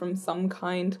dresses from some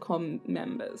kind comm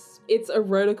members. It's a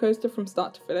roller coaster from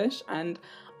start to finish, and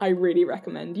I really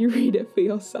recommend you read it for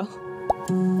yourself.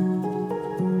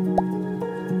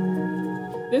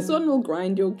 This one will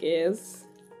grind your gears.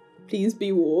 Please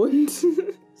be warned.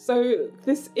 So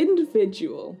this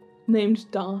individual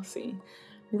named Darcy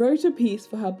wrote a piece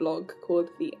for her blog called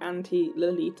the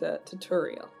Anti-Lolita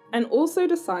Tutorial, and also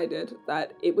decided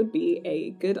that it would be a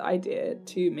good idea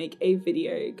to make a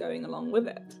video going along with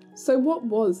it. So what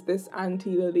was this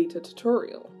Anti-Lolita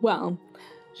Tutorial? Well,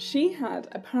 she had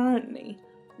apparently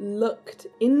looked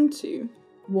into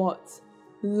what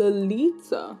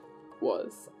Lolita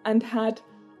was and had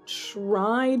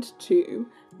tried to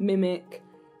mimic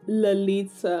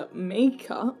Lolita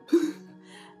makeup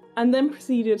and then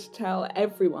proceeded to tell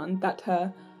everyone that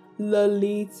her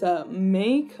Lolita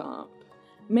makeup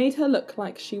made her look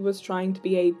like she was trying to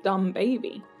be a dumb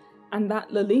baby, and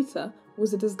that Lolita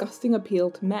was a disgusting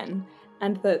appeal to men,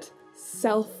 and that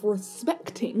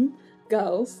self-respecting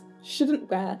girls shouldn't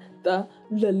wear the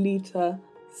Lolita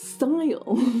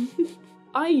style.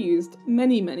 I used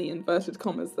many inverted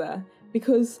commas there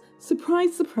because,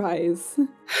 surprise, surprise,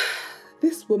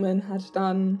 this woman had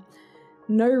done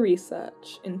no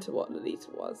research into what Lolita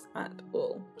was at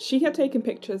all. She had taken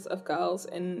pictures of girls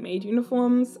in maid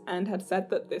uniforms and had said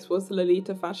that this was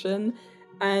Lolita fashion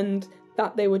and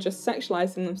that they were just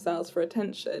sexualizing themselves for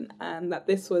attention and that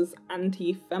this was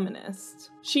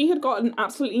anti-feminist. She had gotten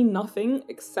absolutely nothing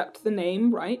except the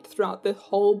name right throughout the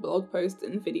whole blog post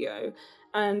and video,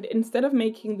 and instead of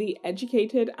making the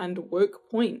educated and woke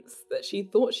points that she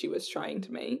thought she was trying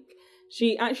to make,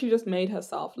 she actually just made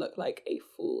herself look like a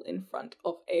fool in front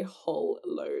of a whole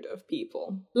load of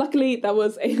people. Luckily, there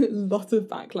was a lot of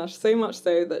backlash, so much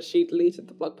so that she deleted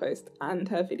the blog post and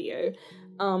her video.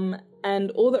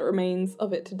 And all that remains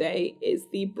of it today is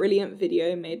the brilliant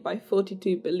video made by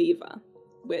 42 Believer,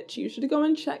 which you should go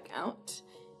and check out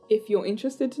if you're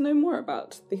interested to know more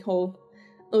about the whole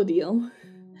ordeal.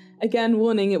 Again,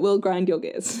 warning, it will grind your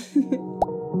gears.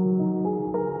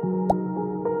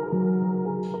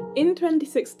 In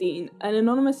 2016, an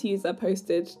anonymous user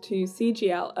posted to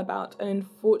CGL about an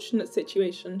unfortunate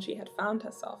situation she had found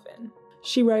herself in.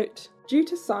 She wrote, "Due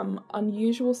to some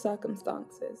unusual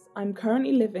circumstances, I'm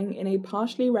currently living in a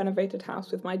partially renovated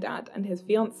house with my dad and his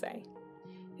fiancée.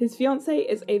 His fiancée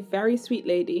is a very sweet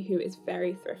lady who is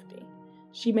very thrifty.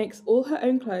 She makes all her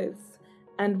own clothes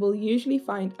and will usually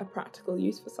find a practical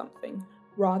use for something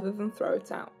rather than throw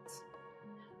it out.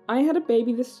 I had a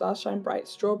Baby the Starshine Bright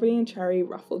strawberry and cherry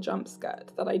ruffle jump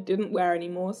skirt that I didn't wear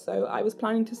anymore, so I was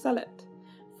planning to sell it.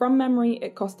 From memory,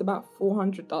 it cost about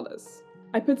 $400.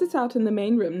 I put it out in the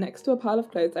main room next to a pile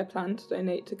of clothes I planned to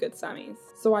donate to Good Sammy's,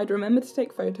 so I'd remember to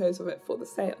take photos of it for the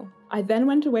sale. I then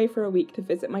went away for a week to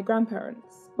visit my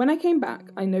grandparents. When I came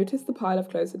back, I noticed the pile of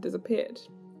clothes had disappeared.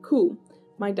 Cool,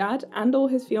 my dad and or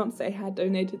his fiancée had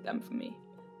donated them for me.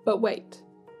 But wait,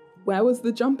 where was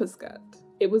the jumper skirt?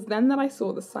 It was then that I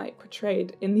saw the site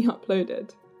portrayed in the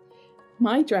uploaded.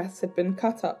 My dress had been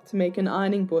cut up to make an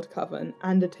ironing board cover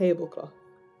and a tablecloth.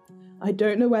 I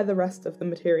don't know where the rest of the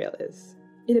material is.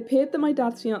 It appeared that my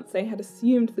dad's fiancée had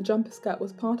assumed the jumper skirt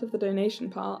was part of the donation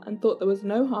pile and thought there was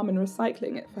no harm in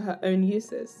recycling it for her own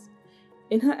uses.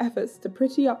 In her efforts to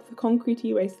pretty up the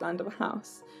concretey wasteland of a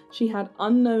house, she had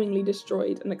unknowingly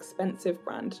destroyed an expensive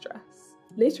brand dress.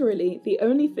 Literally, the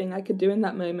only thing I could do in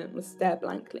that moment was stare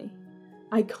blankly.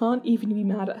 I can't even be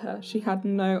mad at her, she had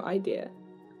no idea.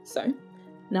 So,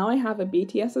 now I have a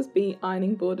BTSSB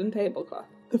ironing board and tablecloth.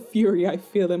 The fury I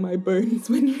feel in my bones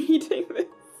when reading this.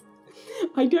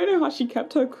 I don't know how she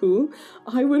kept her cool.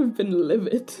 I would have been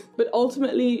livid. But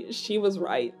ultimately, she was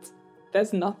right.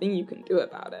 There's nothing you can do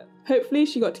about it. Hopefully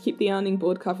she got to keep the ironing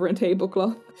board cover and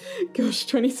tablecloth. Gosh,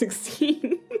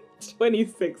 2016.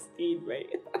 2016,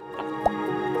 mate.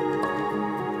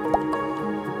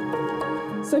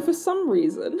 So for some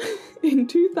reason, in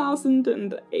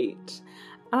 2008,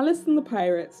 Alice and the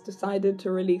Pirates decided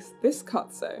to release this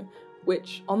cutso,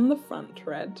 which on the front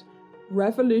read,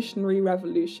 Revolutionary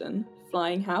Revolution,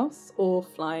 Flying House, or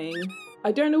Flying...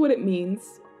 I don't know what it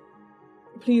means.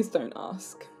 Please don't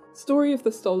ask. Story of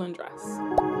the Stolen Dress.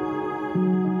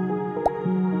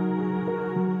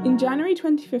 In January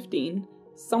 2015,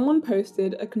 someone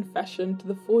posted a confession to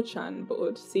the 4chan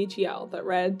board, CGL, that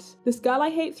read, "This girl I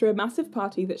hate threw a massive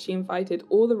party that she invited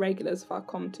all the regulars of our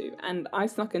comm to, and I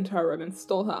snuck into her room and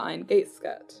stole her iron gate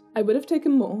skirt. I would have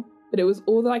taken more, but it was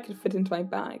all that I could fit into my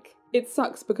bag. It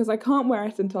sucks because I can't wear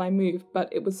it until I move, but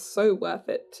it was so worth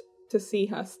it to see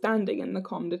her standing in the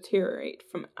comm deteriorate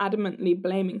from adamantly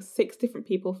blaming 6 different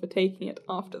people for taking it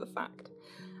after the fact.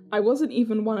 I wasn't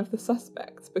even one of the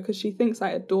suspects because she thinks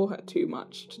I adore her too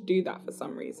much to do that for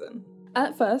some reason."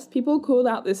 At first, people called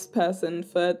out this person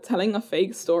for telling a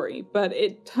fake story, but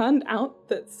it turned out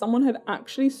that someone had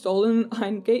actually stolen an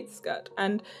iron gate skirt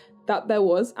and that there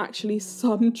was actually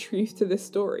some truth to this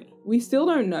story. We still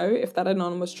don't know if that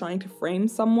Anon was trying to frame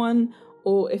someone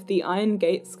or if the iron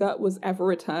gate skirt was ever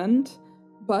returned,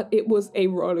 but it was a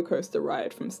rollercoaster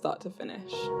ride from start to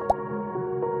finish.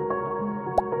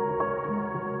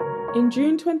 In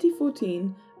June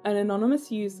 2014, an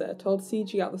anonymous user told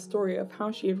CGL the story of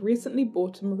how she had recently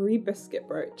bought a Marie biscuit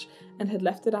brooch and had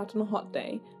left it out on a hot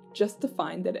day, just to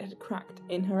find that it had cracked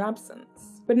in her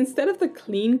absence. But instead of the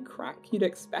clean crack you'd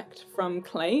expect from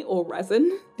clay or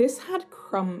resin, this had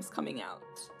crumbs coming out.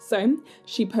 So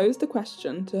she posed a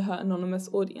question to her anonymous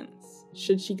audience.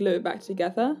 Should she glue it back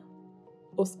together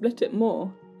or split it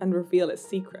more and reveal its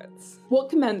secrets? What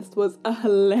commenced was a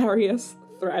hilarious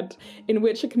thread in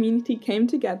which a community came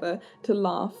together to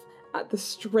laugh at the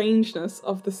strangeness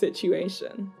of the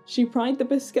situation. She pried the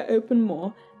biscuit open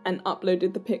more and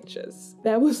uploaded the pictures.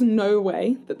 There was no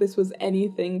way that this was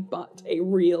anything but a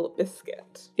real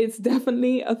biscuit. It's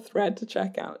definitely a thread to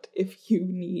check out if you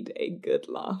need a good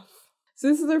laugh. So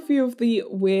this is a few of the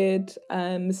weird,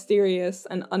 mysterious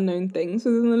and unknown things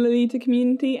within the Lolita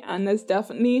community, and there's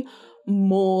definitely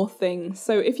more things.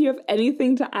 So if you have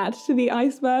anything to add to the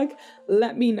iceberg,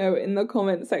 let me know in the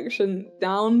comment section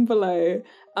down below.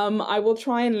 I will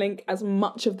try and link as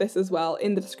much of this as well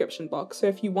in the description box. So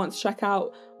if you want to check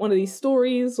out one of these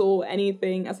stories or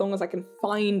anything, as long as I can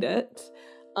find it,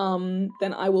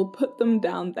 then I will put them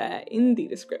down there in the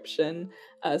description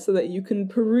so that you can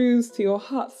peruse to your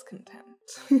heart's content.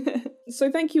 So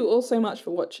thank you all so much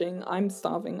for watching. I'm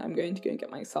starving. I'm going to go and get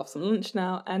myself some lunch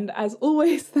now. And as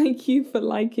always, thank you for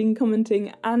liking,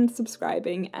 commenting, and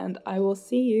subscribing. And I will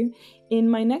see you in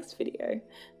my next video.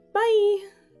 Bye!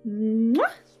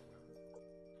 Mwah!